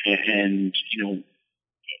 and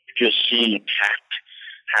just seeing a packed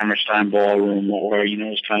Hammerstein ballroom, or,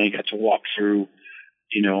 it's kind of got to walk through,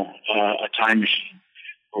 a time machine,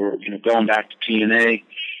 or, going back to TNA,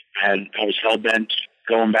 I was hell-bent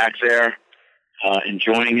going back there,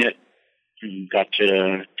 enjoying it. Got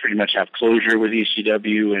to pretty much have closure with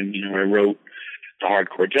ECW, and I wrote the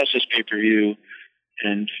Hardcore Justice pay-per-view,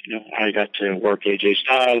 and I got to work AJ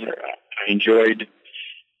Styles. I enjoyed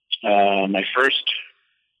my first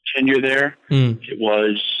tenure there. It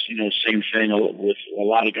was same thing with a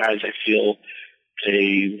lot of guys. I feel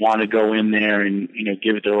they want to go in there and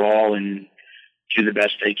give it their all and do the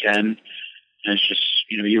best they can. And it's just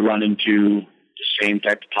you run into the same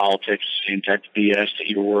type of politics, same type of BS that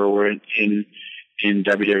you were in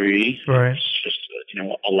WWE. Right. It's just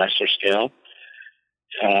a lesser scale.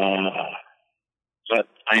 But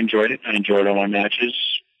I enjoyed it. I enjoyed all my matches.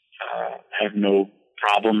 I have no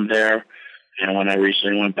problem there. And when I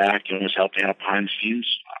recently went back and was helping out behind the scenes,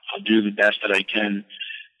 I'll do the best that I can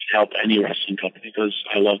to help any wrestling company, because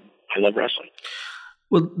I love wrestling.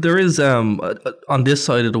 Well, there is, on this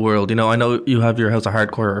side of the world, I know you have your House of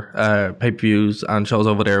Hardcore pay-per-views and shows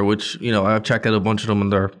over there, which, I've checked out a bunch of them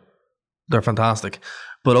and they're fantastic.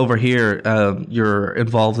 But over here, you're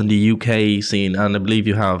involved in the UK scene, and I believe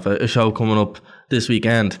you have a show coming up this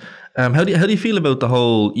weekend. How do you feel about the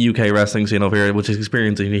whole UK wrestling scene over here, which is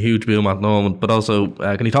experiencing a huge boom at the moment? But also,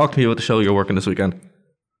 can you talk to me about the show you're working this weekend?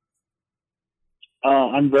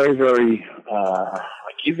 I'm very, very... I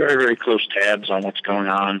keep very, very close tabs on what's going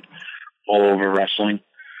on all over wrestling.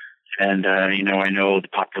 And, I know the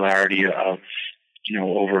popularity of,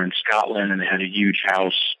 over in Scotland, and they had a huge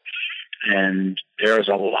house. And there's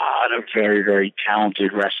a lot of very, very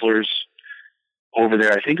talented wrestlers over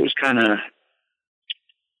there. I think it was kind of,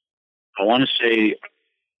 I don't want to say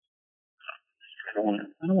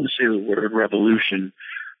the word revolution,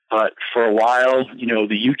 but for a while,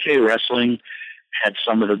 the UK wrestling had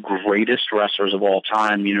some of the greatest wrestlers of all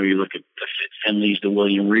time. You look at the Fit Finleys, the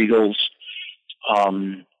William Regals.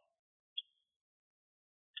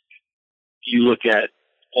 You look at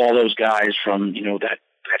all those guys from, that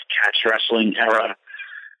catch wrestling era,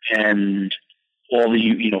 and all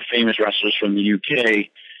the, famous wrestlers from the UK.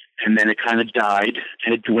 And then it kind of died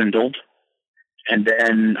and it dwindled. And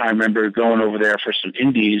then I remember going over there for some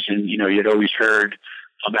indies, and, you'd always heard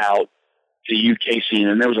about the UK scene,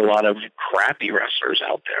 and there was a lot of crappy wrestlers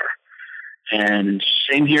out there. And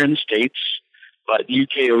same here in the States, but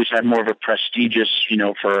UK always had more of a prestigious,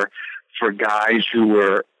 for guys who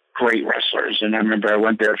were great wrestlers. And I remember I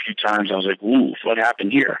went there a few times. I was like, ooh, what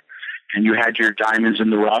happened here? And you had your diamonds in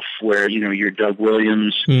the rough where, your Doug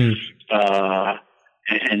Williams, and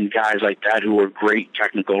guys like that who were great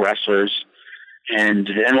technical wrestlers. And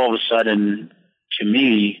then all of a sudden, to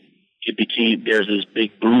me, there's this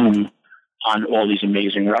big boom on all these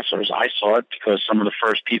amazing wrestlers. I saw it because some of the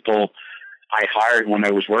first people I hired when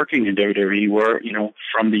I was working in WWE were,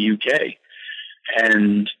 from the UK.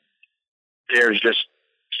 And there's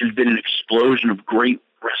been an explosion of great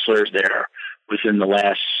wrestlers there within the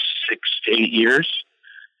last 6 to 8 years.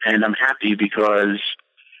 And I'm happy because,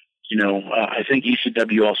 I think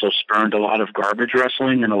ECW also spurned a lot of garbage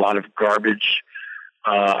wrestling and a lot of garbage.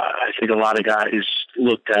 I think a lot of guys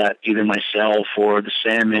looked at either myself or the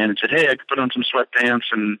Sandman and said, hey, I could put on some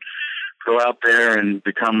sweatpants and go out there and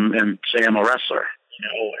say I'm a wrestler.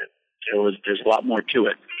 There's a lot more to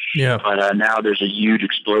it. Yeah. But now there's a huge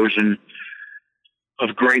explosion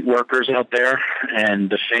of great workers out there, and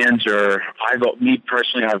the fans me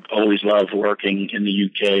personally, I've always loved working in the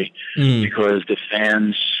UK because the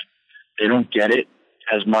fans, they don't get it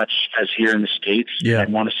as much as here in the States. Yeah. I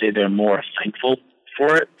want to say they're more thankful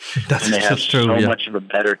for it. And they have so much of a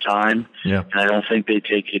better time. Yeah. And I don't think they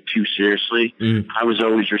take it too seriously. I was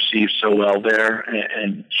always received so well there,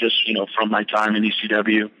 and just, from my time in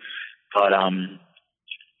ECW. But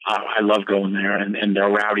I love going there, and their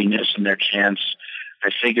rowdiness and their chants. I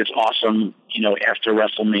think it's awesome, after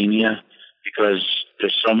WrestleMania, because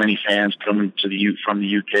there's so many fans coming from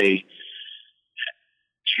the UK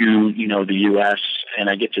to, the US, and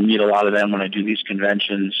I get to meet a lot of them when I do these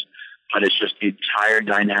conventions. But it's just the entire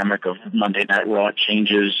dynamic of Monday Night Raw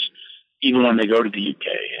changes, even when they go to the UK.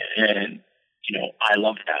 And, I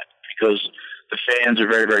love that because the fans are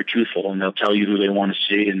very, very truthful, and they'll tell you who they want to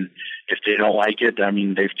see. And if they don't like it,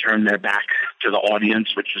 they've turned their back to the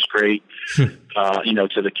audience, which is great. To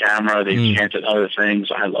the camera, they've chanted other things.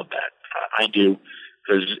 I love that. I do,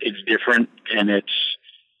 because it's different, and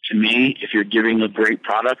to me, if you're giving a great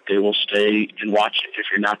product, they will stay and watch it. If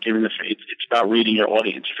you're not giving it's about reading your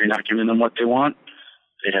audience. If you're not giving them what they want,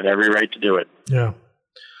 they have every right to do it. Yeah.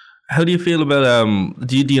 How do you feel about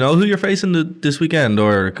do you know who you're facing this weekend?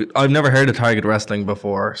 Or I've never heard of Target Wrestling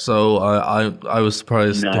before, so I was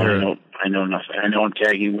surprised. No, to hear. I know nothing. I know I'm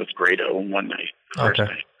tagging with Grado one night. Okay.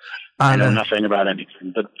 Night. I know nothing about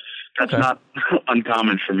anything, but that's not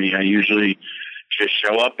uncommon for me. I usually just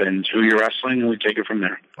show up and who you're wrestling, and we take it from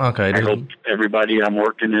there. Okay. I hope everybody I'm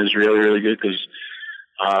working is really, really good because,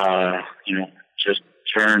 just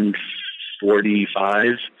turned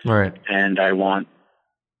 45. Right. And all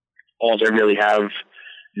I really have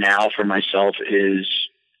now for myself is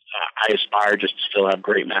I aspire just to still have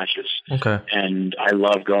great matches. Okay. And I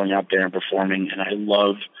love going out there and performing, and I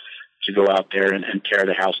love to go out there and tear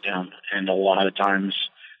the house down. And a lot of times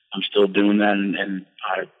I'm still doing that, and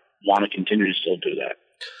I want to continue to still do that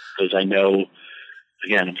because I know,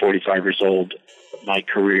 again, I'm 45 years old. My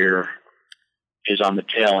career is on the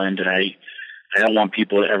tail end, and I don't want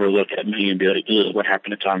people to ever look at me and be like, ugh, what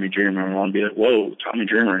happened to Tommy Dreamer? I want to be like, whoa, Tommy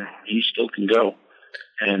Dreamer, he still can go.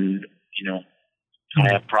 And,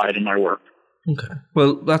 I have pride in my work. Okay.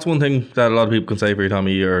 Well, that's one thing that a lot of people can say for you,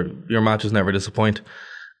 Tommy. Your matches never disappoint.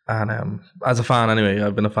 And as a fan, anyway,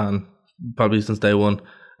 I've been a fan probably since day one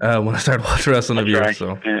when I started watching wrestling of you.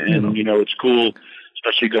 So, and it's cool,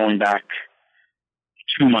 especially going back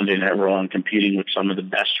to Monday Night Raw and competing with some of the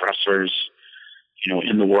best wrestlers,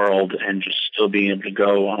 in the world, and just still being able to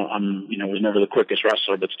go. Was never the quickest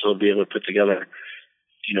wrestler, but still be able to put together,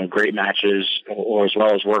 great matches, or as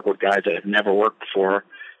well as work with guys that have never worked before.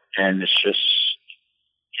 And it's just,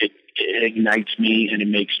 it ignites me, and it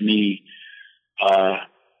makes me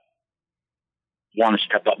want to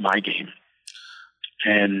step up my game.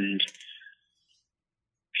 And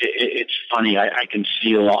it's funny, I can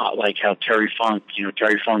see a lot, like how Terry Funk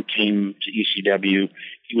came to ECW.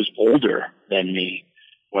 He was older than me,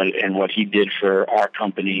 and what he did for our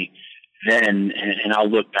company then, and I'll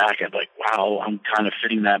look back at like, wow, I'm kind of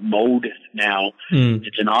fitting that mode now.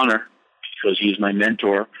 It's an honor because he's my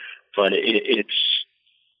mentor, but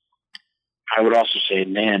I would also say,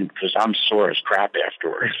 man, because I'm sore as crap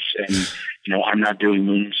afterwards, and I'm not doing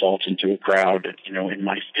moonsaults into a crowd, in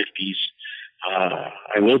my 50s.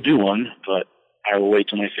 I will do one, but I will wait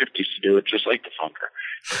till my 50s to do it, just like the Funker.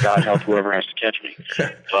 God help whoever has to catch me.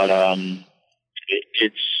 But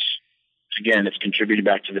it's contributed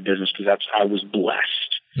back to the business because I was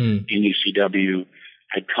blessed in ECW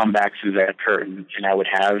I'd come back through that curtain, and I would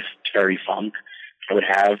have Terry Funk, I would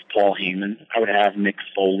have Paul Heyman, I would have Mick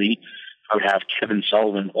Foley, I would have Kevin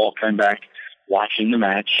Sullivan all come back watching the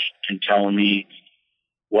match and telling me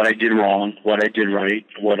what I did wrong, what I did right,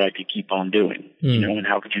 what I could keep on doing. You know, and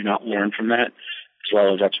how could you not learn from that? As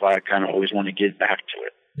well as that's why I kind of always want to give back to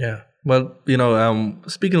it. Yeah. Well, you know,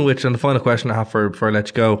 speaking of which, and the final question I have before I let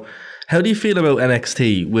you go, how do you feel about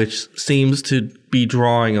NXT, which seems to be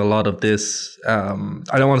drawing a lot of this, I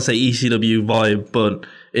don't want to say ECW vibe, but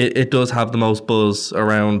it does have the most buzz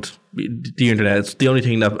around the internet. It's the only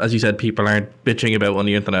thing that, as you said, people aren't bitching about on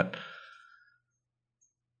the internet.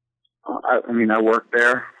 I mean, I work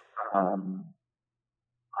there.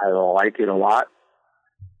 I like it a lot.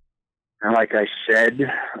 And like I said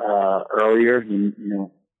earlier, you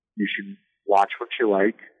know, you should watch what you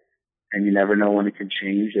like, and you never know when it can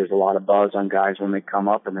change. There's a lot of buzz on guys when they come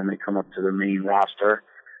up, and then they come up to the main roster.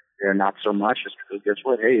 They're not so much, just because guess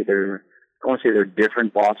what? Hey, I don't want to say they're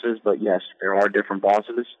different bosses, but yes, there are different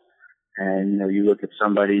bosses. And, you know, you look at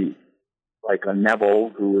somebody like a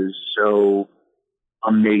Neville who is so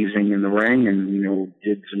amazing in the ring and, you know,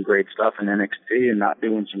 did some great stuff in NXT and not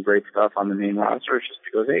doing some great stuff on the main roster. It's just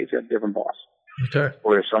because, hey, he's got a different boss. Okay.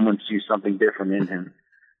 Or if someone sees something different in him.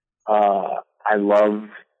 I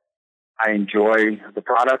enjoy the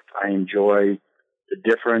product. I enjoy the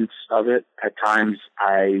difference of it. At times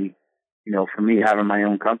you know, for me, having my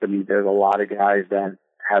own company, there's a lot of guys that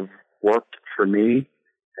have worked for me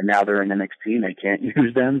and now they're in NXT and I can't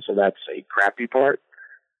use them. So that's a crappy part.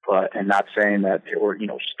 And not saying that they were, you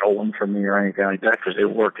know, stolen from me or anything like that, because they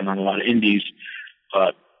were working on a lot of indies.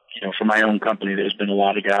 But, you know, for my own company, there's been a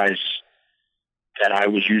lot of guys that I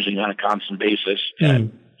was using on a constant basis that,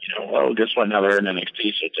 you know, well, guess what? Now they're in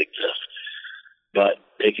NXT, so take this. But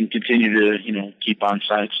they can continue to, you know, keep on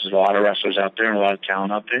sites. There's a lot of wrestlers out there and a lot of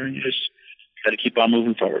talent out there, and you just got to keep on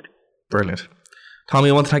moving forward. Brilliant. Tommy,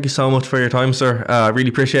 I want to thank you so much for your time, sir. I really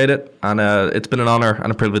appreciate it, and it's been an honor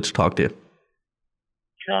and a privilege to talk to you.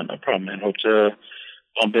 No problem, man. Hope to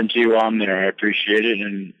bump into you on there. I appreciate it.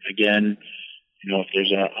 And again, you know, if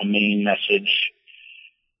there's a main message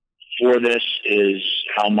for this is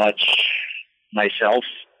how much myself,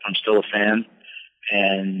 I'm still a fan,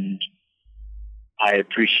 and I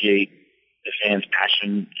appreciate the fans'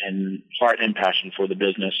 passion and heart and passion for the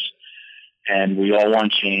business. And we all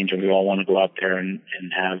want change, and we all want to go out there and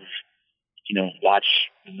have, you know, watch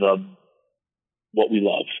what we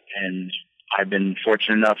love. And I've been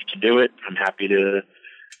fortunate enough to do it. I'm happy to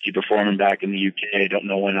be performing back in the UK. I don't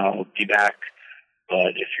know when I'll be back,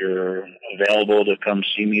 but if you're available to come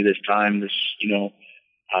see me this time, the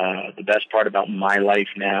best part about my life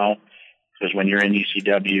now, because when you're in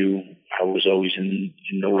ECW, I was always in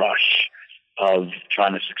the rush of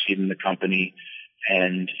trying to succeed in the company.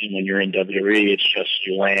 And when you're in WWE, it's just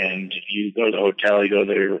you land, you go to the hotel, you go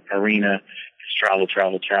to the arena, it's travel.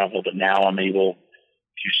 But now I'm able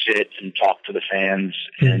to sit and talk to the fans,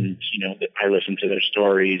 and you know, I listen to their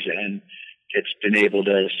stories, and it's been able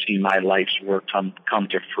to see my life's work come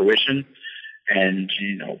to fruition. And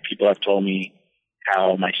you know, people have told me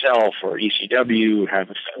how myself or ECW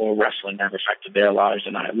or wrestling have affected their lives,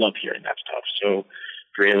 and I love hearing that stuff. So if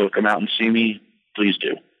you're able to come out and see me, please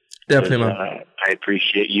do. Definitely, man. I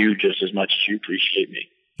appreciate you just as much as you appreciate me.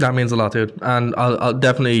 That means a lot, dude. And I'll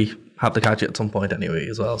definitely have to catch you at some point anyway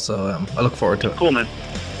as well. So I look forward to it. Cool, man.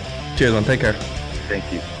 Cheers, man. Take care. Thank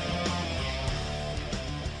you.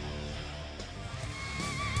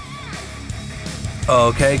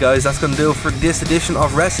 Okay, guys, that's going to do it for this edition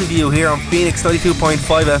of WrestleView here on Phoenix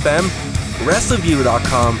 92.5 FM,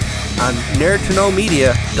 WrestleView.com, and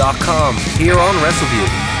NerdToKnowMedia.com here on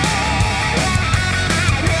WrestleView.